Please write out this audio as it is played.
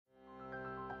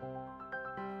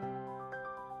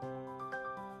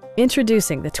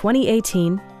Introducing the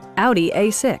 2018 Audi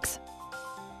A6.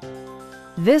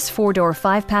 This four-door,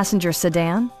 five-passenger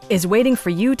sedan is waiting for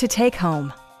you to take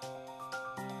home.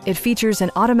 It features an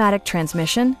automatic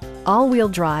transmission, all-wheel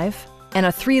drive, and a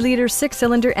 3-liter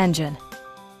six-cylinder engine.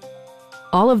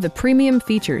 All of the premium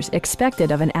features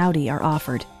expected of an Audi are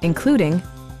offered, including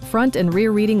front and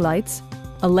rear reading lights,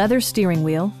 a leather steering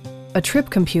wheel, a trip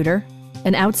computer,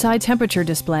 an outside temperature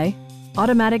display,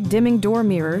 automatic dimming door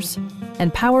mirrors,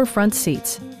 and power front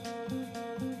seats.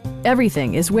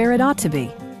 Everything is where it ought to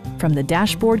be, from the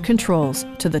dashboard controls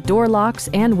to the door locks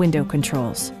and window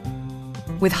controls.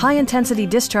 With high-intensity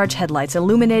discharge headlights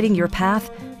illuminating your path,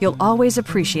 you'll always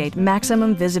appreciate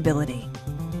maximum visibility.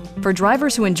 For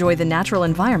drivers who enjoy the natural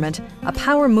environment, a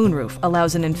power moonroof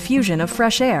allows an infusion of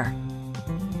fresh air.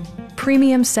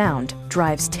 Premium sound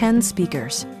drives 10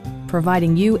 speakers,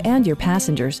 providing you and your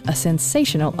passengers a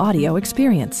sensational audio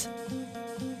experience.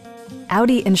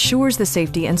 Audi ensures the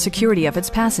safety and security of its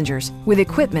passengers with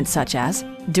equipment such as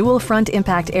dual front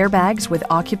impact airbags with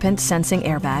occupant sensing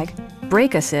airbag,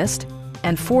 brake assist,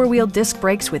 and four-wheel disc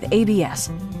brakes with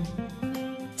ABS.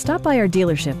 Stop by our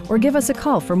dealership or give us a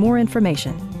call for more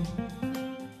information.